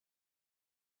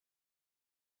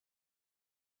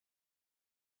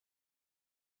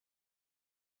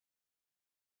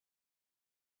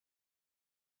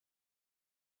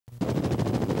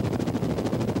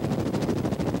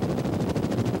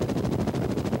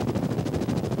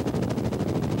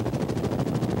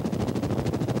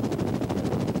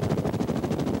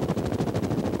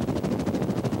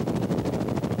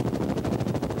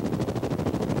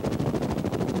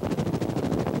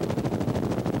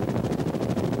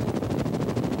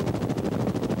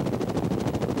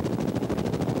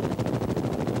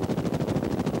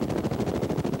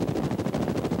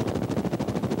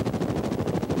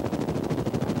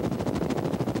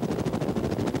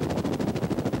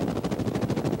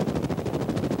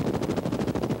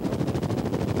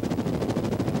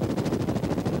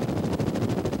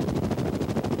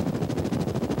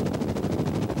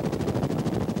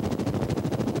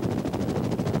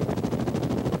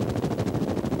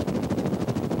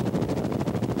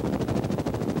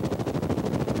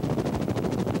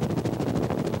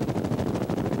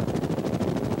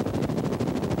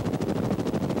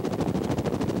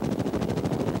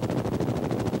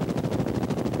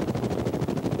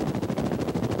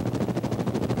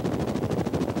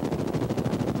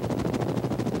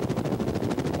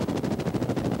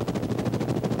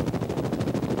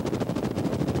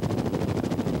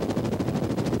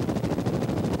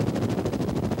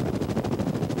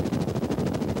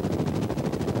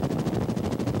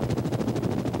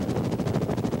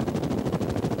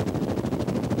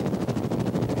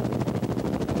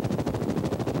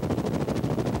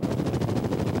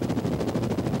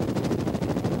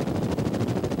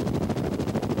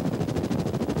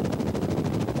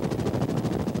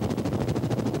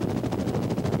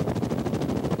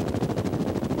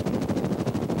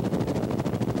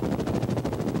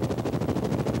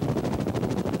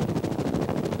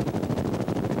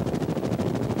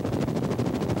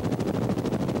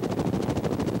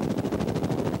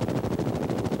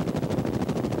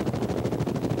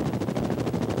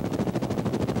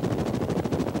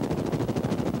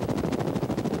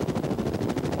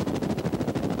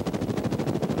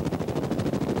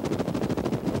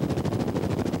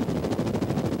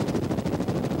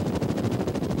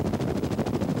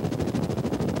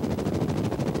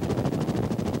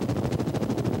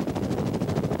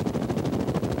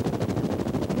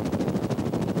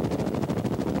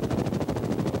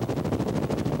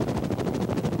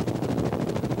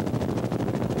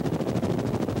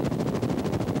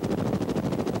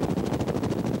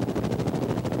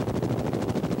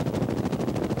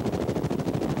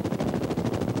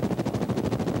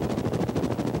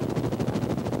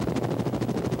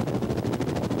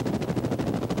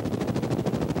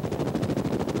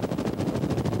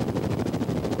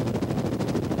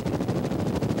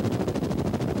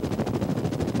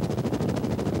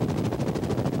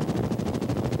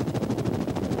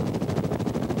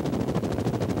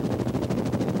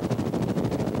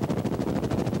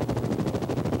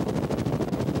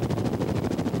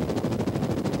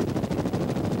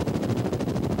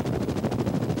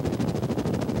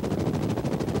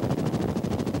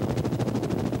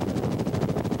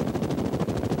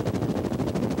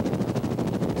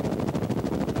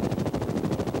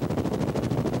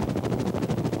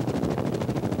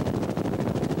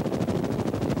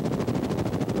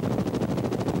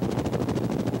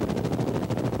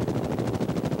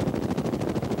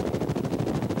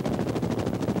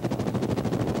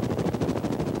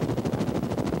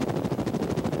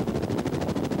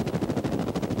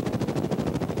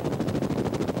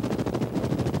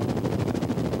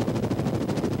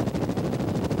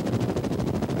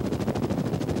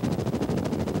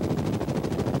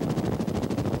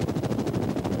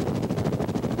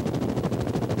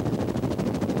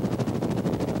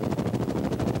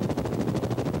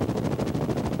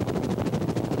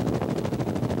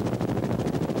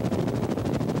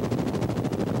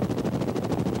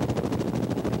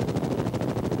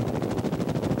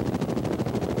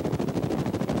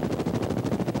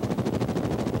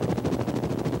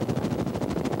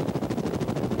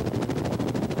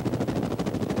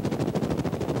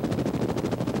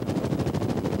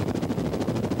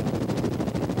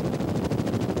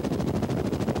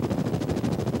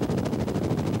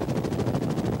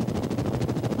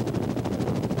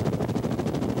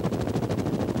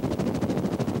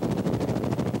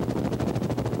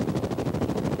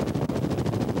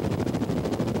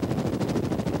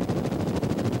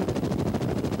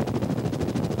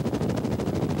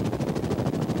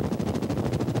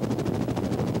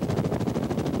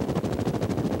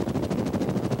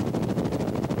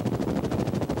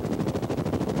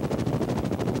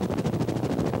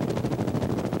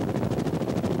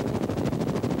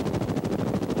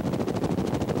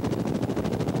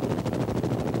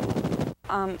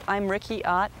I'm Riki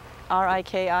Ott,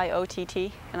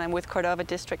 R-I-K-I-O-T-T, and I'm with Cordova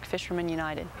District Fishermen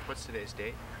United. What's today's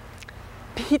date?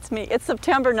 Beats me. It's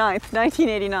September 9th,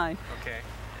 1989. Okay,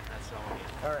 that's all I need.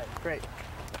 All right, great.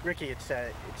 Riki, it's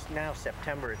now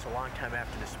September. It's a long time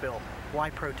after the spill. Why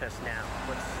protest now?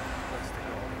 What's the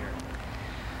goal here?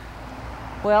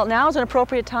 Well, now is an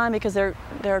appropriate time because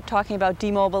they're talking about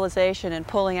demobilization and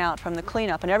pulling out from the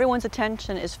cleanup, and everyone's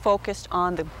attention is focused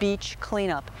on the beach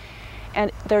cleanup. And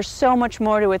there's so much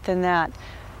more to it than that.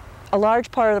 A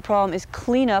large part of the problem is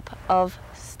cleanup of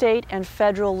state and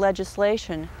federal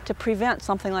legislation to prevent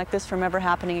something like this from ever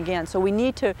happening again. So we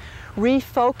need to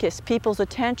refocus people's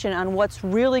attention on what's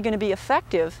really going to be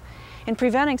effective in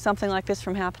preventing something like this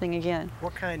from happening again.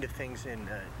 What kind of things in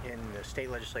the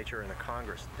state legislature and the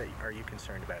Congress are you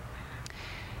concerned about?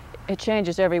 It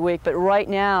changes every week, but right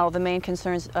now the main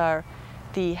concerns are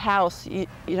the House,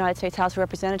 United States House of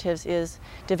Representatives, is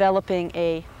developing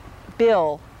a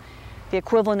bill, the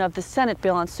equivalent of the Senate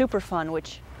bill on Superfund,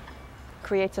 which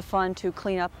creates a fund to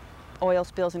clean up oil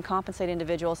spills and compensate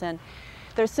individuals. And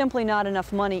there's simply not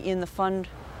enough money in the fund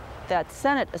that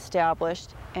Senate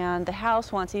established, and the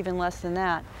House wants even less than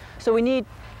that. So we need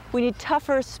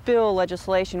tougher spill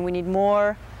legislation. We need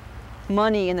more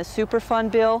money in the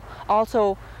Superfund bill.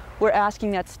 Also, we're asking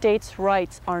that states'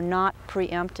 rights are not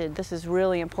preempted. This is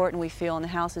really important, we feel, and the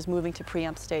House is moving to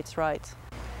preempt states' rights.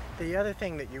 The other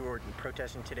thing that you were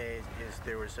protesting today is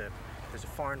there's a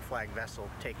foreign flag vessel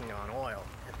taking on oil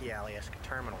at the Alaska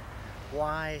terminal.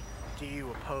 Why do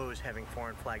you oppose having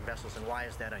foreign flag vessels, and why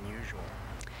is that unusual?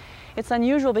 It's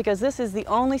unusual because this is the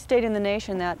only state in the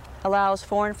nation that allows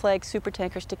foreign flag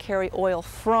supertankers to carry oil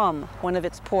from one of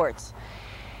its ports.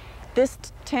 This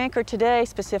tanker today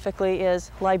specifically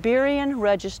is Liberian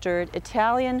registered,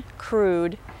 Italian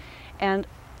crewed, and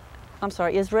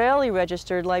Israeli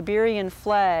registered, Liberian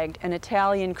flagged, and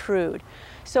Italian crewed.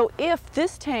 So if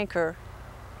this tanker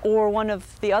or one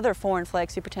of the other foreign flag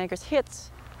supertankers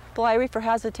hits Bligh Reef or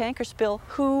has a tanker spill,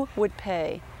 who would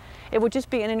pay? It would just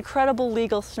be an incredible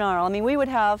legal snarl. I mean, we would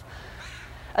have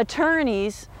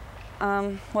attorneys,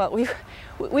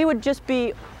 we would just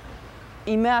be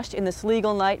enmeshed in this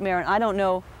legal nightmare, and I don't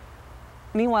know.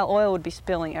 Meanwhile, oil would be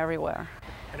spilling everywhere.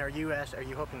 And are you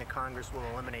hoping that Congress will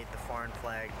eliminate the foreign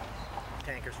flag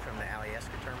tankers from the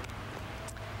Alaska terminal?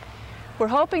 We're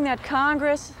hoping that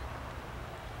Congress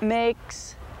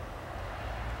makes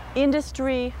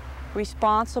industry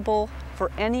responsible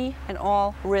for any and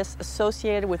all risks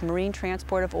associated with marine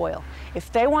transport of oil.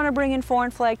 If they want to bring in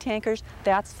foreign flag tankers,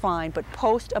 that's fine, but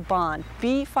post a bond.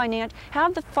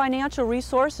 Have the financial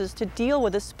resources to deal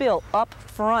with a spill up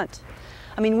front.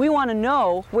 I mean, we want to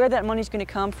know where that money's going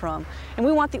to come from, and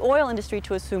we want the oil industry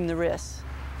to assume the risks.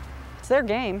 It's their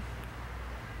game.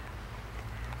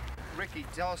 Riki,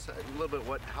 tell us a little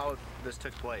bit how this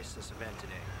took place, this event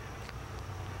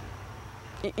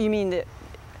today. You mean that?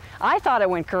 I thought it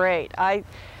went great.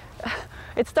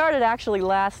 It started actually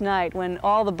last night when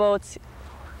all the boats,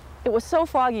 it was so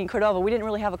foggy in Cordova, we didn't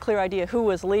really have a clear idea who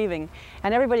was leaving.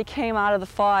 And everybody came out of the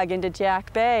fog into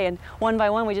Jack Bay, and one by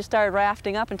one we just started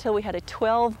rafting up until we had a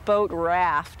 12-boat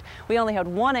raft. We only had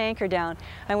one anchor down,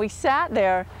 and we sat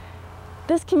there.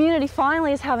 This community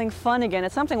finally is having fun again.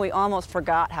 It's something we almost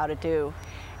forgot how to do.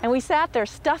 And we sat there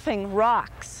stuffing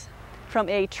rocks from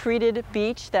a treated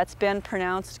beach that's been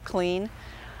pronounced clean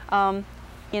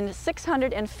in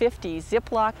 650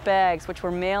 Ziploc bags, which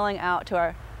we're mailing out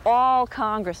to all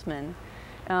congressmen.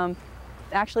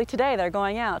 Actually today they're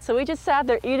going out. So we just sat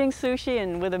there eating sushi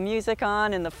and with the music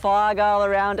on and the fog all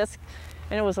around us,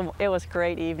 and it was a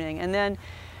great evening. And then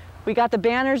we got the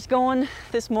banners going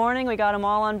this morning. We got them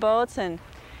all on boats, and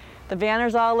the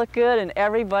banners all look good, and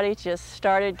everybody just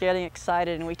started getting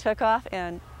excited, and we took off,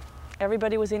 and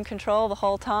everybody was in control the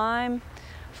whole time,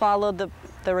 followed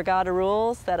the regatta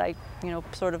rules that I,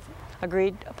 sort of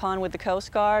agreed upon with the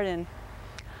Coast Guard, and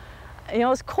it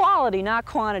was quality, not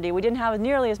quantity. We didn't have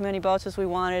nearly as many boats as we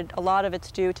wanted. A lot of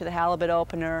it's due to the halibut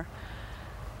opener,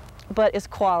 but it's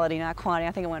quality, not quantity.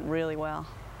 I think it went really well.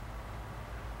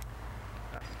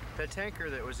 The tanker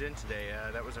that was in today,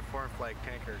 that was a foreign flag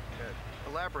tanker.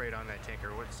 Elaborate on that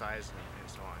tanker, what size and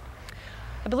so on.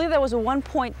 I believe that was a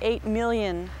 1.8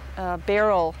 million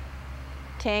barrel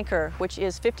tanker, which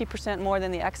is 50% more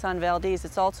than the Exxon Valdez.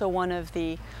 It's also one of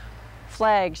the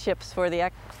flagships for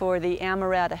the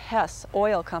Amerada Hess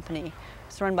oil company.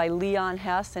 It's run by Leon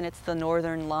Hess, and it's the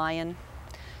Northern Lion.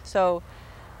 So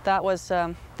that was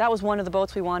one of the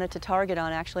boats we wanted to target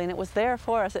on, actually, and it was there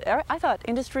for us. I thought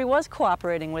industry was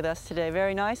cooperating with us today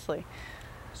very nicely.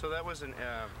 So that was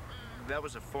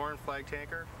a foreign flag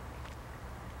tanker?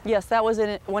 Yes, that was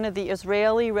one of the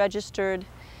Israeli registered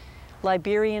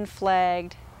Liberian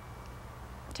flagged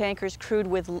tankers crewed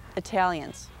with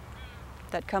Italians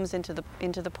that comes into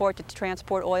the port to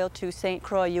transport oil to St.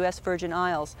 Croix, U.S. Virgin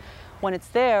Isles. When it's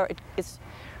there, it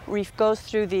goes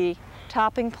through the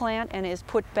topping plant and is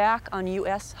put back on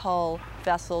U.S. hull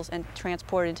vessels and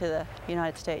transported into the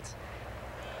United States.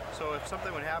 So if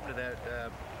something would happen to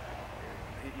that,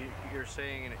 you're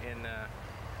saying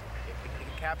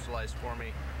encapsulize for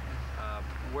me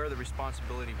where the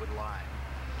responsibility would lie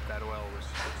if that oil was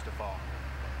to fall.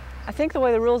 I think the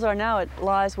way the rules are now, it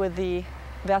lies with the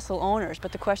vessel owners,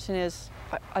 but the question is,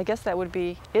 I guess that would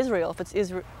be Israel if it's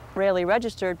Israeli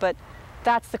registered, but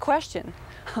that's the question.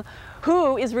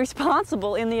 Who is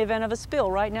responsible in the event of a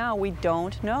spill? Right now, we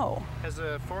don't know. Has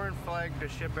a foreign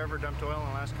flagged ship ever dumped oil in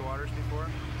Alaska waters before?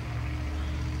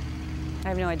 I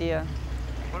have no idea.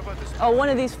 What about this? Oh, one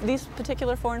of these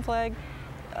particular foreign flag?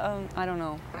 I don't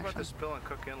know. What about the spill in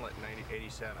Cook Inlet in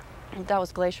 1987? That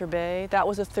was Glacier Bay. That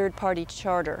was a third-party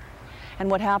charter. And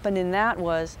what happened in that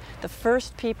was the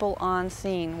first people on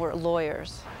scene were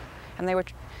lawyers. And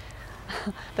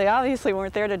they obviously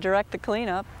weren't there to direct the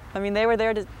cleanup. I mean, they were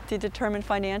there to determine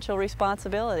financial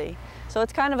responsibility. So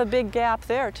it's kind of a big gap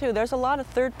there, too. There's a lot of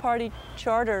third-party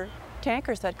charter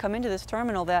tankers that come into this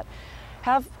terminal that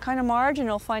have kind of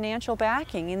marginal financial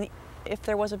backing if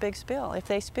there was a big spill, if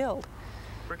they spilled.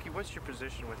 Riki, what's your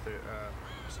position with the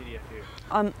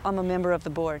CDFU? I'm a member of the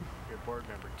board. You're a board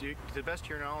member. To the best of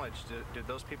your knowledge, did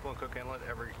those people in Cook Inlet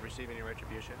ever receive any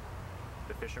retribution?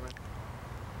 The fishermen?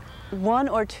 One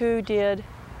or two did,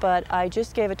 but I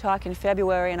just gave a talk in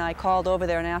February and I called over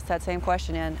there and asked that same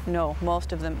question, and no,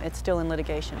 most of them, it's still in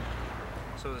litigation.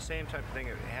 So the same type of thing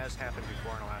that has happened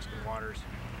before in Alaskan waters?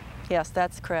 Yes,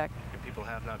 that's correct. And people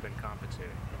have not been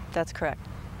compensated? That's correct.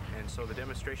 And so the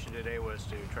demonstration today was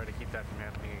to try to keep that from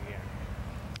happening again?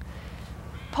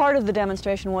 Part of the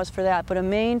demonstration was for that, but a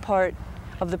main part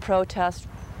of the protest,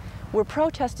 we're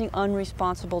protesting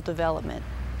unresponsible development.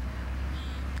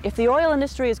 If the oil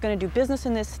industry is going to do business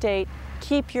in this state,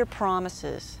 keep your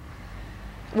promises.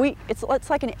 It's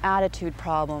like an attitude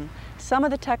problem. Some of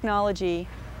the technology,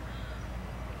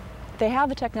 they have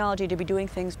the technology to be doing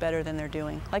things better than they're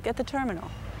doing, like at the terminal.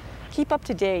 Keep up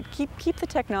to date, keep the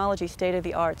technology state of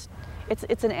the art.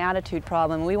 It's an attitude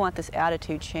problem. We want this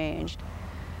attitude changed.